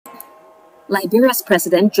Liberia's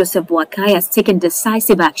President Joseph Boakai has taken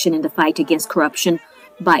decisive action in the fight against corruption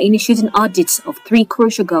by initiating audits of 3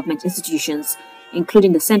 crucial government institutions,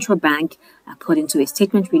 including the central bank, according to a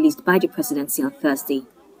statement released by the presidency on Thursday.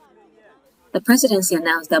 The presidency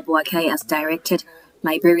announced that Boakai has directed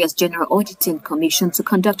Liberia's General Auditing Commission to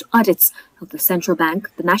conduct audits of the central bank,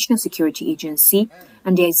 the National Security Agency,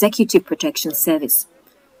 and the Executive Protection Service.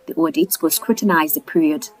 The audits will scrutinize the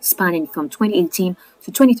period spanning from 2018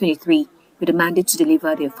 to 2023 with a mandate to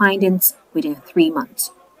deliver their findings within 3 months.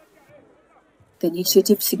 The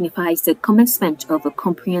initiative signifies the commencement of a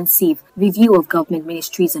comprehensive review of government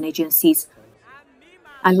ministries and agencies,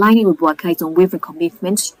 aligning with Boakai's unwavering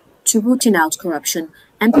commitment to rooting out corruption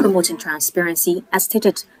and promoting transparency, as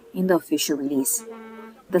stated in the official release.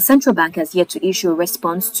 The central bank has yet to issue a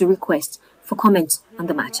response to requests for comment on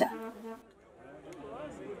the matter.